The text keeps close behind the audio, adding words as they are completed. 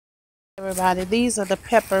Everybody, these are the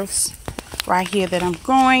peppers right here that I'm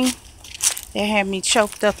growing. They had me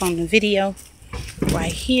choked up on the video.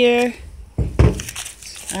 Right here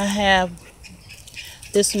I have,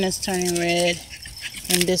 this one is turning red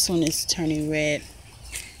and this one is turning red,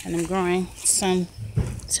 and I'm growing some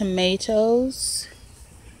tomatoes,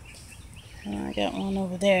 and I got one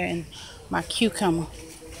over there, and my cucumber.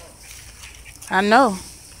 I know.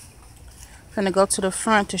 I'm gonna go to the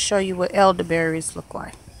front to show you what elderberries look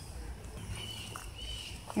like.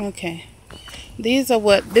 Okay, this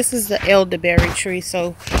is the elderberry tree.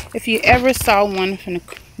 So if you ever saw one, I'm gonna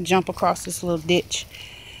jump across this little ditch.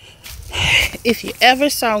 If you ever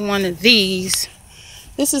saw one of these,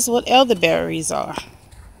 this is what elderberries are.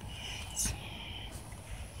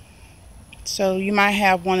 So you might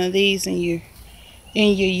have one of these in your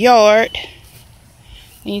yard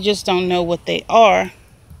and you just don't know what they are.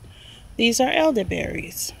 These are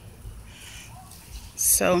elderberries.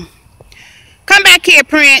 So come back here,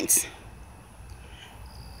 Prince.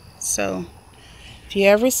 So if you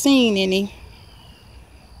ever seen any,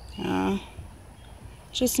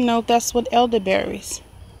 just know that's what elderberries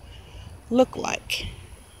look like.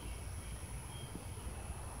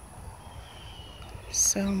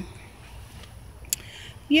 So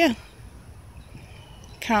yeah,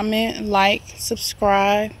 comment, like,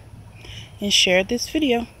 subscribe, and share this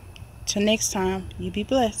video. Till next time, you be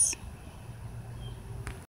blessed.